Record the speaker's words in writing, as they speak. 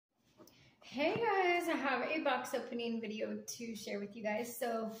Hey guys, I have a box opening video to share with you guys.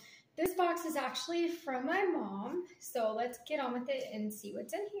 So this box is actually from my mom. So let's get on with it and see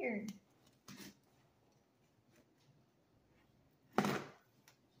what's in here.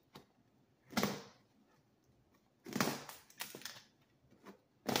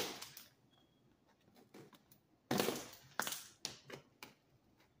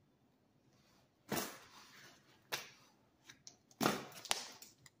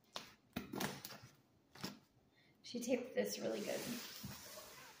 She taped this really good.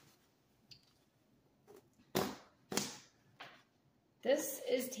 This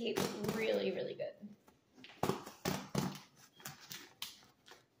is taped really, really good.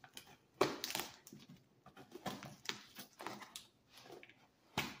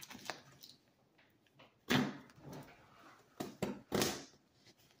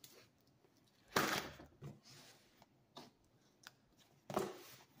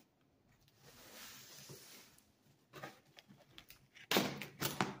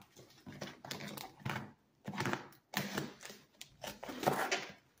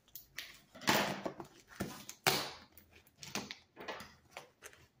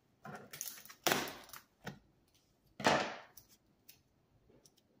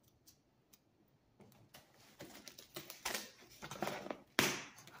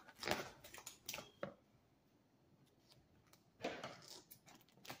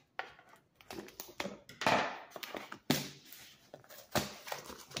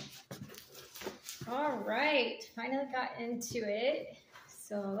 All right, finally got into it.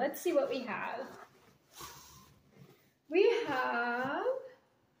 So let's see what we have. We have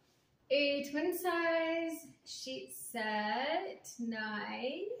a twin size sheet set,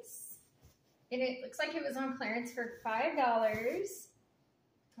 nice. And it looks like it was on clearance for $5.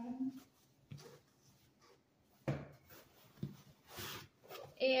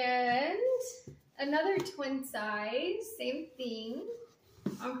 And another twin size, same thing,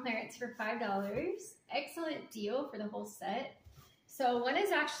 on clearance for $5. Excellent deal for the whole set. So one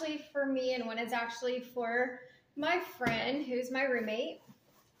is actually for me and one is actually for my friend who's my roommate.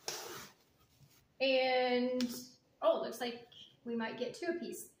 And oh, looks like we might get two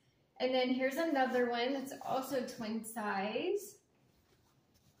apiece. And then here's another one that's also twin size.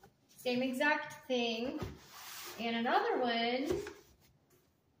 Same exact thing. And another one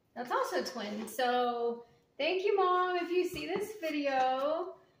that's also twin. So thank you, Mom, if you see this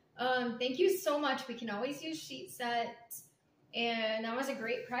video. Thank you so much. We can always use sheet sets, and that was a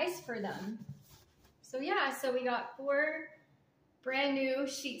great price for them. So yeah, so we got 4 brand new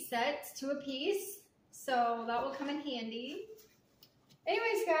sheet sets, 2 apiece. So that will come in handy.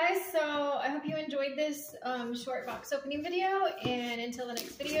 Anyways, guys, so I hope you enjoyed this short box opening video, and until the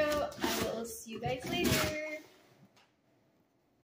next video, I will see you guys later.